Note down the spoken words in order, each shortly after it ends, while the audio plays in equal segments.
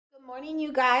Morning,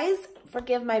 you guys.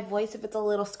 Forgive my voice if it's a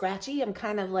little scratchy. I'm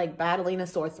kind of like battling a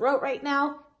sore throat right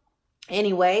now.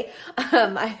 Anyway,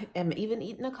 I am even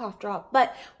eating a cough drop,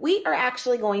 but we are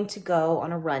actually going to go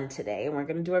on a run today and we're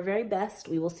going to do our very best.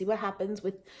 We will see what happens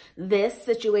with this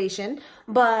situation,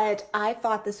 but I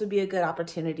thought this would be a good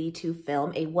opportunity to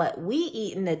film a what we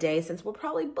eat in a day since we're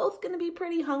probably both going to be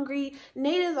pretty hungry.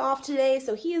 Nate is off today,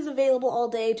 so he is available all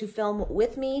day to film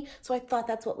with me. So I thought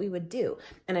that's what we would do.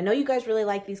 And I know you guys really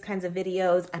like these kinds of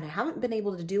videos and I haven't been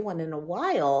able to do one in a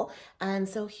while. And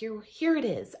so here it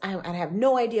is. I have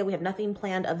no idea. We have nothing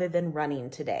planned other than running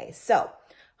today. So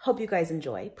hope you guys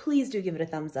enjoy. Please do give it a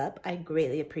thumbs up. I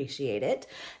greatly appreciate it.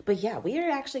 But yeah, we are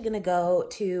actually going to go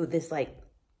to this like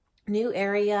new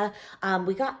area.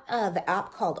 We got the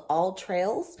app called All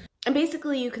Trails. And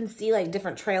basically you can see like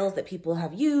different trails that people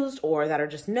have used or that are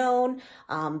just known.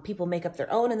 People make up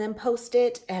their own and then post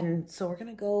it. And so we're going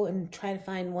to go and try to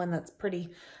find one that's pretty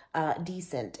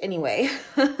decent. Anyway,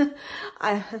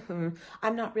 I'm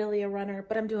not really a runner,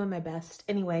 but I'm doing my best.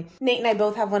 Anyway, Nate and I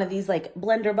both have one of these like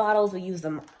blender bottles. We use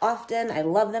them often. I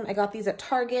love them. I got these at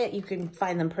Target. You can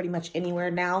find them pretty much anywhere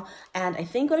now. And I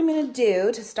think what I'm going to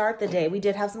do to start the day, we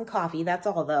did have some coffee. That's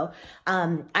all though.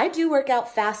 I do work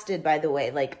out fasted, by the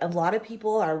way. Like a lot of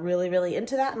people are really, really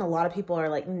into that. And a lot of people are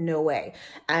like, no way.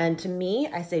 And to me,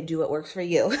 I say, do what works for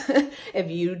you. If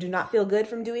you do not feel good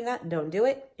from doing that, don't do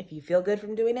it. If you feel good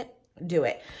from doing it, do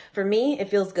it. For me, it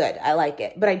feels good. I like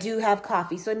it, but I do have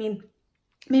coffee. So, I mean,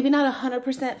 maybe not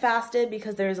 100% fasted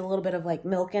because there's a little bit of like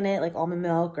milk in it, like almond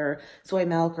milk or soy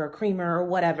milk or creamer or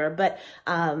whatever. But,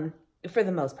 for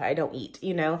the most part, I don't eat,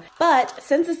 you know, but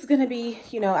since this is going to be,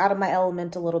 you know, out of my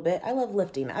element a little bit, I love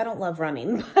lifting. I don't love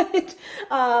running, but,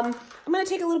 I'm going to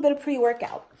take a little bit of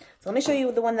pre-workout. So let me show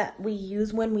you the one that we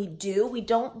use when we do. We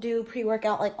don't do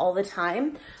pre-workout like all the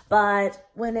time, but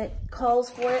when it calls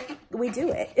for it, we do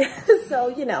it. So,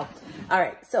 you know, all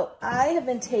right. So I have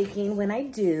been taking, when I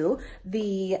do,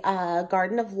 the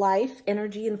Garden of Life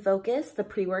Energy and Focus, the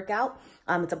pre-workout.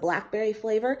 It's a blackberry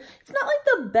flavor. It's not like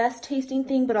the best tasting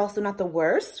thing, but also not the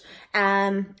worst.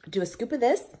 Do a scoop of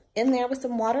this in there with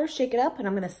some water, shake it up, and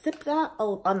I'm going to sip that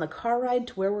on the car ride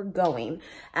to where we're going.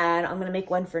 And I'm going to make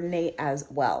one for Nate as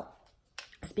well.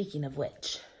 Speaking of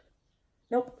which,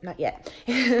 nope, not yet.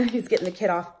 He's getting the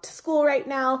kid off to school right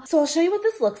now. So I'll show you what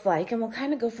this looks like and we'll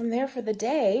kind of go from there for the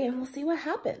day and we'll see what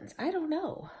happens. I don't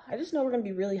know. I just know we're going to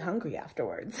be really hungry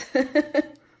afterwards.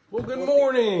 Well, good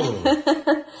morning.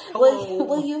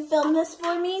 Will you film this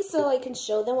for me so I can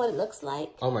show them what it looks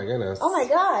like? Oh my goodness. Oh my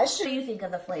gosh. What do you think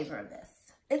of the flavor of this?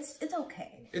 It's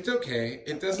okay. It's okay.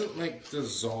 It doesn't like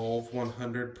dissolve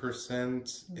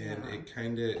 100% and it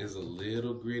kind of is a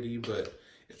little gritty, but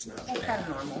it's not bad. It's kind of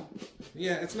normal.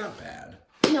 Yeah, it's not bad.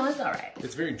 No, it's all right.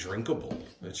 It's very drinkable.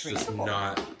 It's just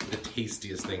not the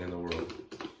tastiest thing in the world.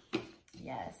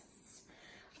 Yes.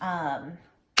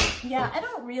 Yeah, I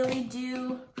don't really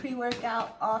do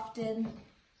pre-workout often,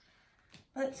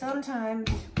 but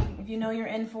sometimes if you know you're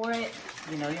in for it,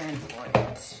 you know you're in for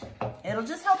it. It'll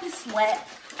just help you sweat.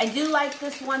 I do like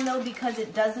this one though because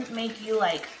it doesn't make you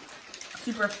like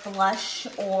super flush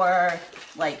or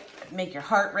like make your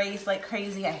heart race like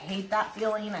crazy. I hate that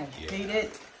feeling. I hate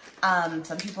it.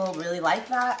 Some people really like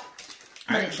that,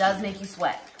 but it does make you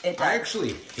sweat. It does. I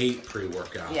actually hate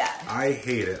pre-workout. Yeah. I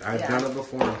hate it. I've done it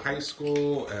before in high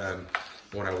school and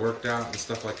when I worked out and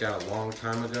stuff like that a long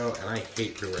time ago, and I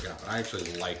hate pre-workout, but I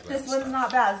actually like that This one's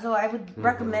not bad, so I would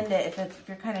recommend it if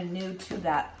you're kind of new to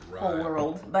that whole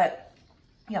world. But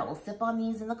yeah, we'll sip on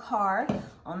these in the car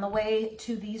on the way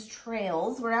to these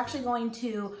trails. We're actually going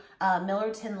to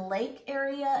Millerton Lake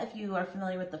area, if you are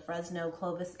familiar with the Fresno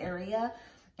Clovis area.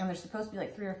 And there's supposed to be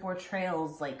like 3 or 4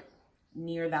 trails like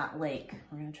near that lake.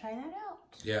 We're gonna try that out.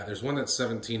 Yeah, there's one that's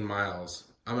 17 miles.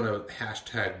 I'm gonna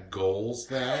hashtag goals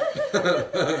that.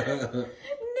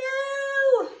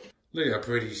 No! Look at how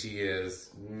pretty she is.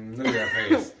 Look at her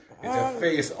face. It's a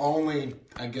face only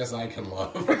I guess I can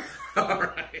love. All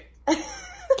right.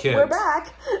 Kids. We're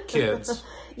back. Kids.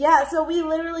 Yeah, so we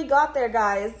literally got there,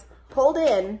 guys. Pulled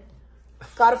in.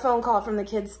 Got a phone call from the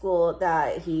kid's school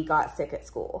that he got sick at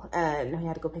school and we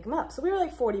had to go pick him up. So we were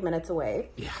like 40 minutes away.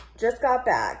 Yeah. Just got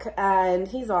back and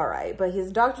he's all right, but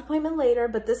his doctor's appointment later,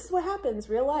 but this is what happens,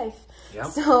 real life. Yep.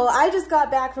 So I just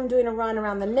got back from doing a run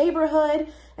around the neighborhood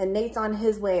and Nate's on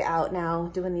his way out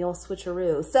now doing the old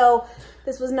switcheroo. So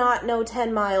this was not no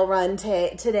 10-mile run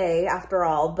today after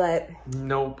all, but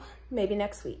nope. Maybe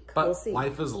next week. But we'll see.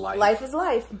 Life is life. Life is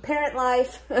life. Parent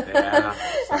life. Yeah.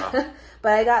 So.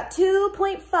 But I got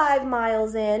 2.5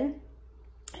 miles in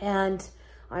and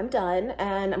I'm done.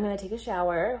 And I'm going to take a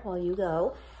shower while you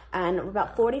go. And we're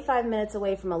about 45 minutes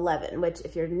away from 11, which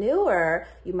if you're newer,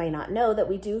 you might not know that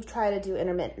we do try to do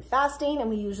intermittent fasting, and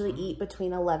we usually eat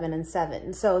between 11 and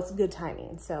 7. So it's good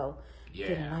timing. So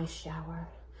get a nice shower.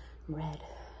 I'm red.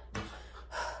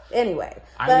 Anyway.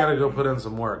 I gotta go put in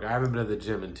some work. I haven't been to the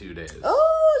gym in 2 days.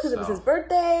 Oh, because it was his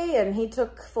birthday and he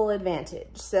took full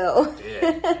advantage. So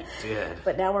I did.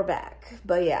 But now we're back.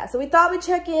 But yeah, so we thought we'd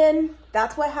check in.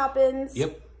 That's what happens.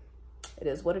 Yep. It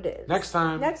is what it is. Next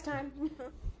time. Next time.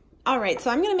 All right, so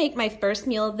I'm going to make my first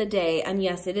meal of the day. And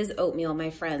yes, it is oatmeal, my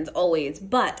friends, always.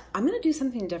 But I'm going to do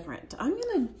something different. I'm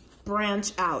going to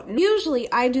branch out. And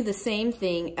usually I do the same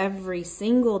thing every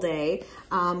single day,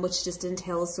 which just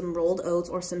entails some rolled oats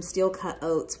or some steel cut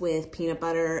oats with peanut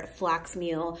butter, flax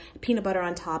meal, peanut butter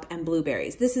on top, and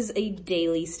blueberries. This is a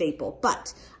daily staple,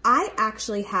 but I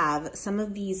actually have some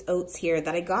of these oats here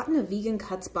that I got in a vegan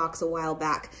cuts box a while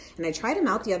back, and I tried them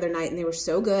out the other night and they were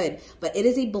so good. But it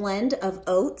is a blend of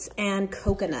oats and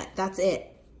coconut. That's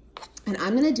it. And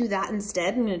I'm going to do that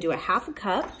instead. I'm going to do a half a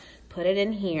cup, put it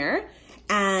in here.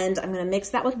 And I'm going to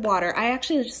mix that with water. I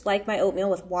actually just like my oatmeal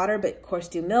with water, but of course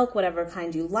do milk, whatever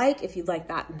kind you like, if you'd like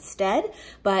that instead.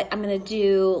 But I'm going to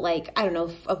do like, I don't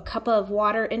know, a cup of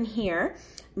water in here.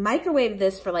 Microwave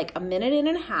this for like a minute and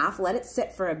a half, let it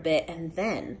sit for a bit, and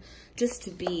then just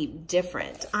to be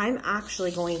different, I'm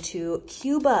actually going to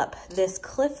cube up this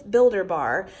Cliff Builder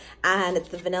bar, and it's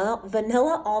the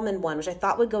vanilla almond one, which I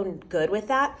thought would go good with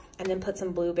that, and then put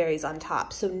some blueberries on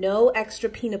top. So no extra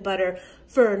peanut butter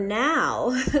for now.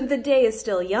 The day is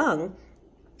still young.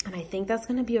 And I think that's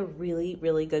going to be a really,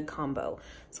 really good combo.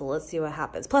 So let's see what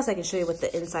happens. Plus, I can show you what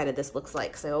the inside of this looks like,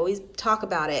 because I always talk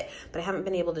about it, but I haven't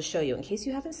been able to show you in case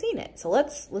you haven't seen it. So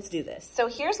let's do this. So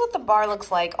here's what the bar looks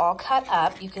like all cut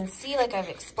up. You can see, like I've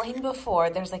explained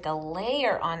before, there's like a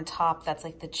layer on top that's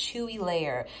like the chewy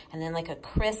layer, and then like a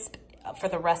crisp for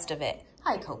the rest of it.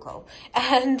 Hi, Coco.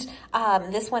 And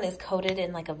this one is coated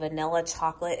in like a vanilla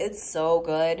chocolate. It's so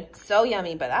good, so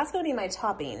yummy, but that's gonna be my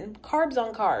topping. Carbs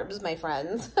on carbs, my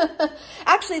friends.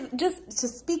 Actually, just to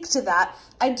speak to that,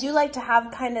 I do like to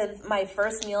have kind of my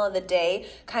first meal of the day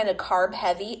kind of carb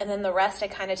heavy, and then the rest I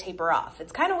kind of taper off.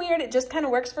 It's kind of weird. It just kind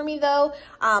of works for me though.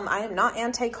 I am not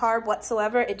anti-carb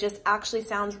whatsoever. It just actually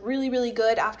sounds really, really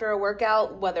good after a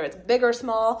workout, whether it's big or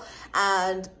small.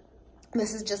 And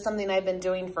this is just something I've been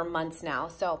doing for months now.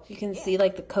 So you can see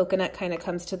like the coconut kind of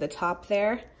comes to the top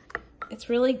there. It's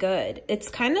really good. It's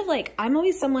kind of like, I'm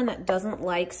always someone that doesn't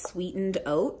like sweetened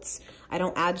oats. I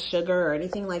don't add sugar or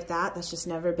anything like that. That's just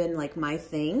never been like my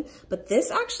thing. But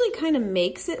this actually kind of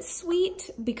makes it sweet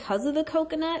because of the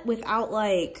coconut without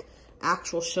like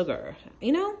actual sugar,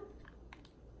 you know?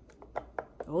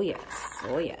 Oh yes,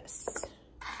 oh yes.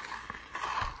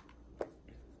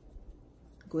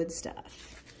 Good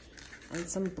stuff. And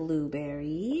some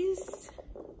blueberries.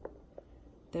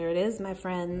 There it is, my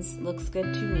friends. Looks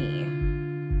good to me.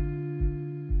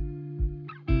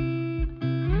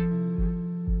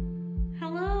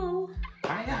 Hello.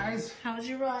 Hi, guys. How was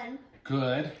your run?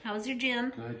 Good. How was your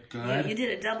gym? Good, good. Yeah, you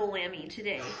did a double whammy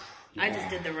today. Yeah. I just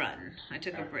did the run. I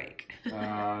took a break.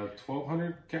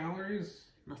 1,200 calories.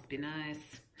 Must be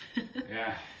nice.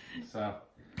 Yeah, so.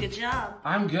 Good job.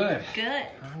 I'm good. Good.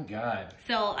 I'm good.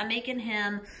 So I'm making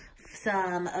him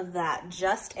some of that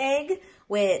Just Egg,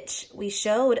 which we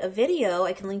showed a video.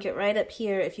 I can link it right up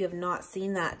here if you have not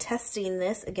seen that, testing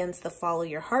this against the Follow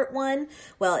Your Heart one.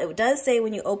 Well, it does say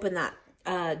when you open that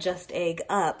Just Egg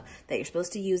up that you're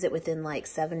supposed to use it within like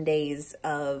 7 days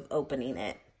of opening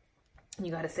it. You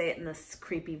got to say it in this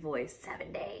creepy voice.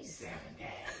 7 days.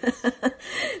 7 days.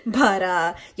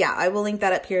 But yeah, I will link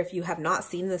that up here if you have not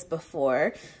seen this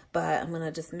before. But I'm going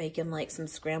to just make him like some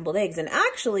scrambled eggs. And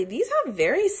actually, these have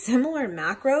very similar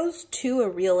macros to a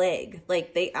real egg.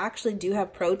 Like, they actually do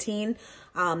have protein.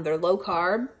 They're low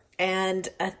carb and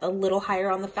a little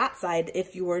higher on the fat side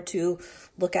if you were to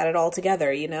look at it all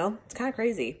together, you know? It's kind of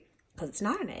crazy because it's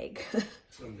not an egg.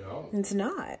 No. It's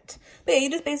not. But yeah, you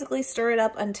just basically stir it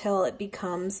up until it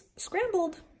becomes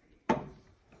scrambled.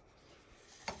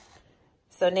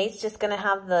 So Nate's just going to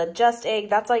have the Just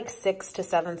Egg. That's like 6 to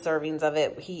 7 servings of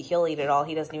it. He'll eat it all.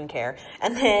 He doesn't even care.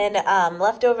 And then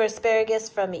leftover asparagus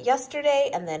from yesterday,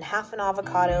 and then half an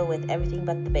avocado with everything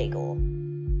but the bagel.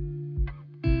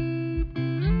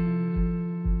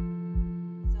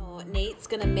 So Nate's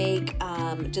going to make,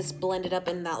 just blend it up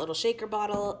in that little shaker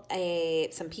bottle,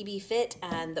 some PB Fit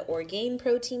and the Orgain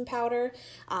protein powder,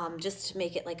 just to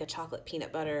make it like a chocolate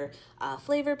peanut butter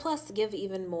flavor, plus give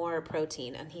even more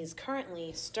protein. And he's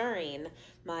currently stirring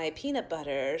my peanut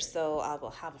butter, so I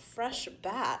will have a fresh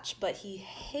batch, but he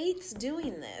hates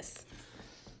doing this.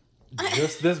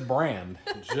 Just this brand.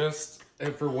 Just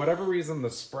And for whatever reason,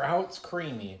 the sprout's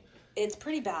creamy. It's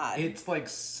pretty bad. It's like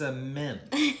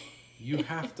cement. You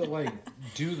have to like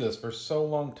do this for so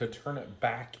long to turn it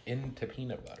back into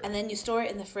peanut butter. And then you store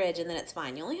it in the fridge and then it's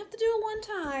fine. You only have to do it one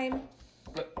time.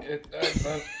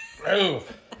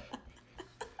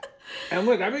 And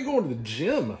look, I've been going to the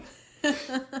gym.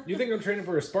 You think I'm training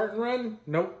for a Spartan run?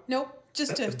 Nope. Nope.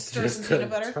 Just to stir Just some to peanut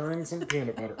butter. turn some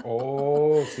peanut butter.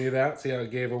 Oh, see that? See how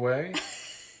it gave away?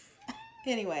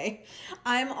 Anyway,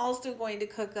 I'm also going to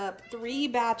cook up 3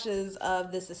 batches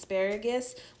of this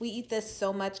asparagus. We eat this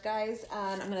so much, guys,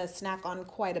 and I'm going to snack on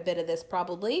quite a bit of this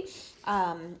probably.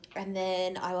 And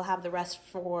then I will have the rest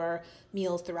for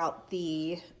meals throughout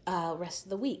the rest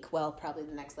of the week. Well, probably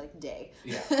the next like day.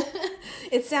 Yeah.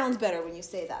 It sounds better when you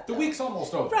say that, though. The week's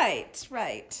almost over.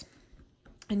 Right.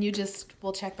 And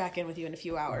we'll check back in with you in a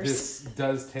few hours. This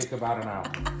does take about an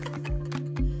hour.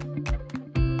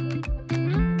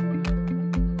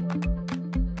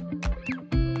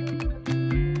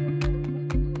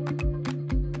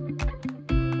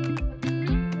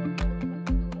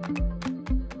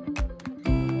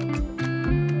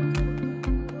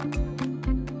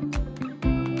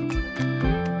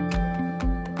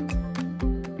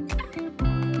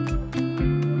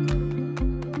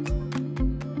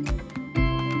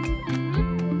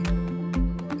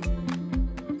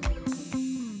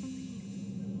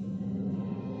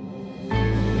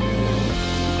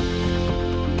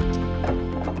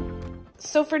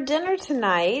 So for dinner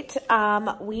tonight,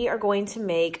 we are going to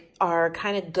make our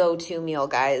kind of go-to meal,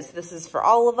 guys. This is for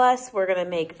all of us. We're going to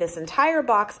make this entire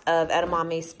box of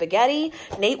edamame spaghetti.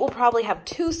 Nate will probably have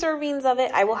 2 servings of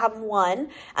it. I will have 1.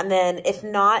 And then if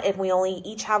not, if we only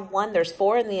each have 1, there's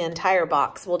 4 in the entire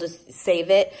box. We'll just save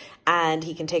it and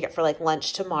he can take it for like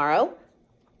lunch tomorrow.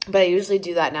 But I usually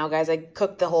do that now, guys. I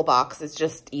cook the whole box. It's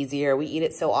just easier. We eat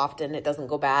it so often, it doesn't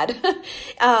go bad.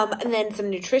 And then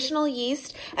some nutritional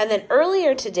yeast. And then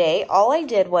earlier today, all I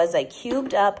did was I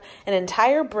cubed up an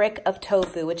entire brick of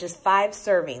tofu, which is 5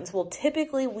 servings. Well,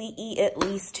 typically we eat at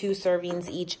least 2 servings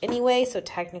each anyway. So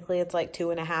technically it's like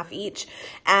 2.5 each.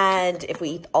 And if we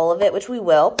eat all of it, which we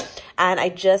will, and I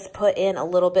just put in a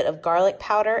little bit of garlic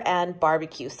powder and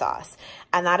barbecue sauce.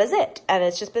 And that is it. And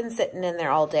it's just been sitting in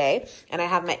there all day. And I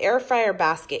have my air fryer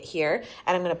basket here.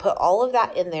 And I'm going to put all of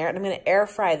that in there. And I'm going to air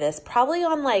fry this probably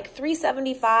on like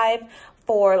 375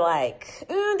 for like,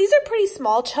 these are pretty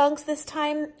small chunks this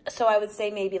time. So I would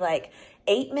say maybe like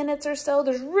 8 minutes or so.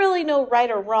 There's really no right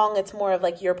or wrong. It's more of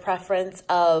like your preference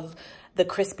of the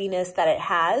crispiness that it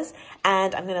has.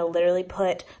 And I'm going to literally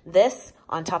put this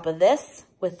on top of this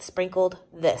with sprinkled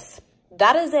this.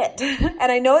 That is it.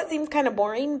 And I know it seems kind of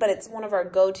boring, but it's one of our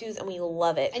go-tos and we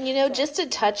love it. And you know, just to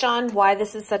touch on why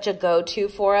this is such a go-to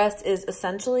for us is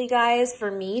essentially, guys,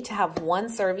 for me to have 1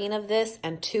 serving of this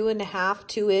and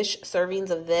 2.5-ish servings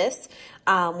of this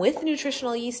with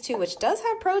nutritional yeast too, which does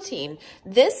have protein.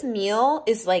 This meal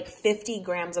is like 50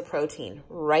 grams of protein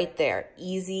right there.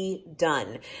 Easy,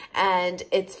 done. And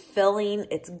it's filling,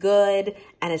 it's good,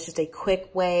 and it's just a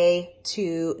quick way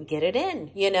to get it in,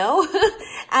 you know?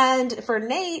 And for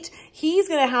Nate, he's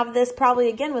going to have this probably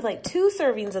again with like 2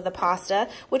 servings of the pasta,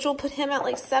 which will put him at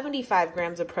like 75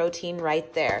 grams of protein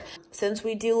right there. Since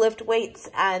we do lift weights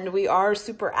and we are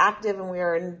super active and we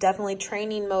are in definitely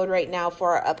training mode right now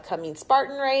for our upcoming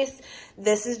Spartan race,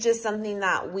 this is just something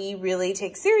that we really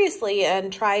take seriously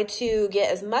and try to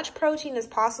get as much protein as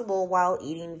possible while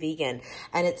eating vegan.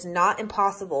 And it's not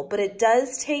impossible, but it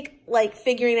does take like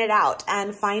figuring it out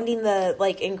and finding the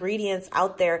like ingredients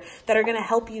out there that are going to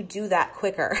help you do that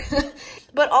quicker.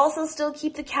 But also still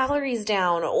keep the calories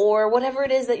down or whatever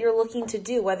it is that you're looking to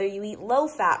do, whether you eat low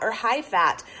fat or high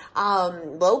fat,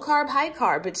 low carb, high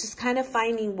carb. It's just kind of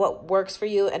finding what works for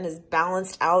you and is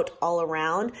balanced out all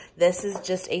around. This is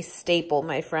just a staple,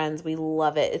 my friends. We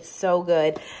love it. It's so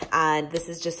good. And this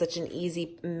is just such an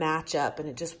easy matchup and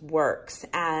it just works.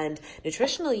 And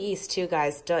nutritional yeast too,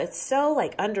 guys, it's so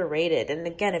like underrated. And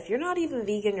again, if you're not even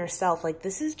vegan yourself, like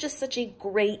this is just such a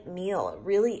great meal. It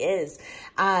really is.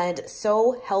 And so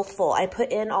healthful. I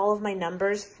put in all of my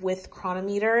numbers with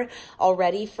Chronometer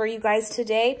already for you guys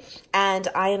today. And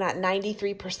I am at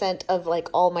 93% of like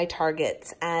all my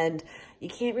targets. And you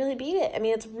can't really beat it. I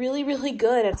mean, it's really, really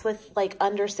good. It's with like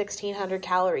under 1,600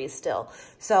 calories still.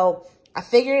 So I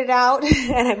figured it out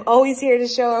and I'm always here to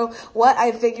show what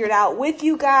I figured out with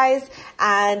you guys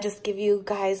and just give you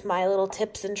guys my little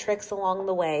tips and tricks along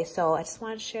the way. So I just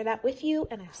wanted to share that with you.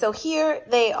 And so here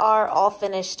they are all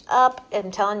finished up.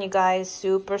 I'm telling you guys,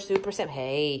 super, super simple.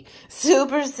 Hey,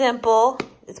 super simple.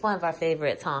 It's one of our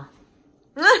favorites, huh?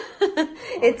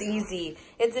 It's easy.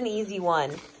 It's an easy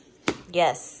one.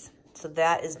 Yes. So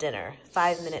that is dinner.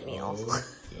 5-minute meal.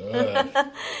 Good.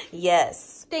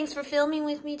 Yes. Thanks for filming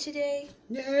with me today.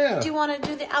 Yeah. Do you want to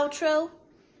do the outro?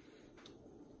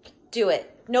 Do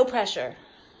it. No pressure.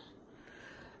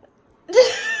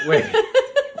 Wait.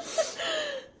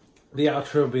 The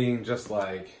outro being just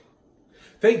like,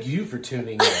 thank you for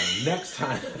tuning in. Next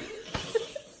time.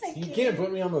 You can't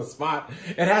put me on the spot.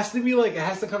 It has to be like, it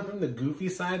has to come from the goofy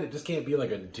side. It just can't be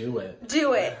like a do it.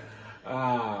 Do it.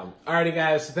 Alrighty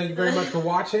guys, so thank you very much for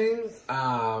watching.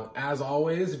 As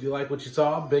always, if you like what you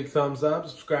saw, big thumbs up,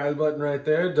 subscribe button right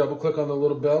there, double click on the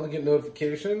little bell to get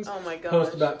notifications. Oh my gosh.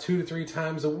 Post about 2 to 3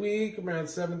 times a week, around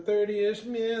 7:30ish.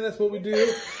 Yeah, that's what we do.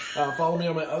 Follow me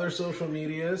on my other social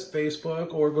medias,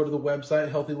 Facebook, or go to the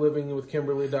website,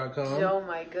 healthylivingwithkimberly.com. Oh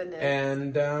my goodness.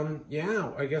 And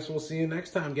yeah, I guess we'll see you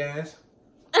next time, guys.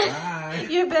 Bye.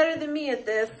 You're better than me at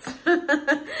this.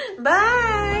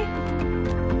 Bye.